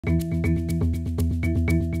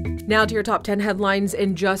Now to your top 10 headlines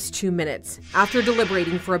in just 2 minutes. After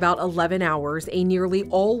deliberating for about 11 hours, a nearly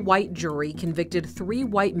all-white jury convicted 3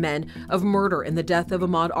 white men of murder in the death of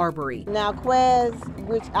Ahmaud Arbery. Now Quez,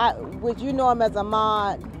 which you know him as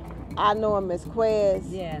Ahmaud, I know him as Quez.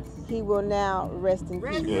 Yes. He will now rest in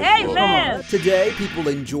peace. Amen. Today, people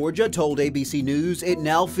in Georgia told ABC News it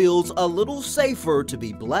now feels a little safer to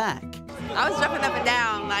be black. I was jumping up and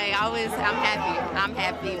down. I'm happy. I'm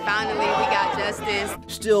happy. Finally, we got justice.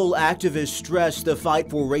 Still, activists stress the fight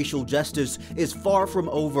for racial justice is far from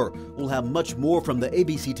over. We'll have much more from the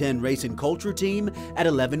ABC 10 Race and Culture team at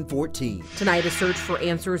 11:14. Tonight, a search for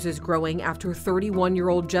answers is growing after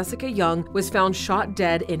 31-year-old Jessica Young was found shot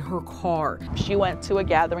dead in her car. She went to a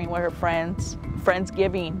gathering with her friends,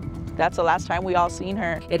 Friendsgiving. That's the last time we all seen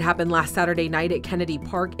her. It happened last Saturday night at Kennedy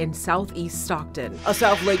Park in southeast Stockton. A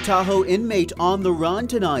South Lake Tahoe inmate on the run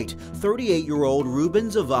tonight. 38-year-old Ruben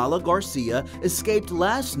Zavala Garcia escaped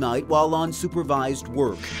last night while on supervised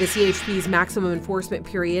work. The CHP's maximum enforcement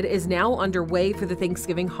period is now underway for the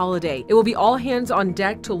Thanksgiving holiday. It will be all hands on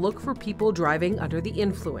deck to look for people driving under the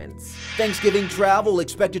influence. Thanksgiving travel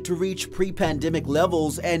expected to reach pre-pandemic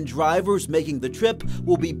levels, and drivers making the trip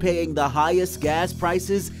will be paying the highest gas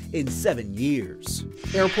prices in 7 years.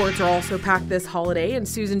 Airports are also packed this holiday, and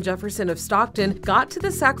Susan Jefferson of Stockton got to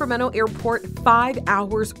the Sacramento airport 5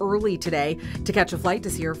 hours early today to catch a flight to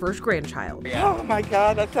see her first grandchild. Oh my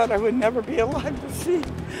God, I thought I would never be alive to see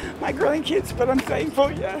my grandkids, but I'm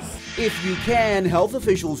thankful, yes. If you can, health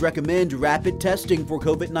officials recommend rapid testing for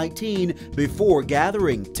COVID-19 before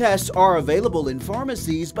gathering. Tests are available in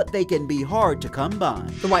pharmacies, but they can be hard to come by.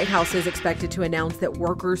 The White House is expected to announce that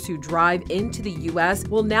workers who drive into the U.S.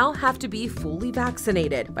 will now have to be fully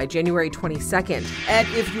vaccinated by January 22nd. And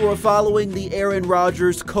if you are following the Aaron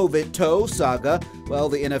Rodgers COVID toe saga, well,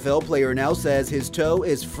 the NFL player now says his toe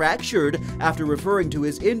is fractured after referring to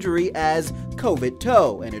his injury as COVID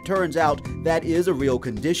toe. And it turns out that is a real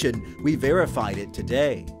condition. We verified it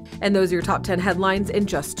today. And those are your top 10 headlines in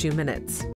just 2 minutes.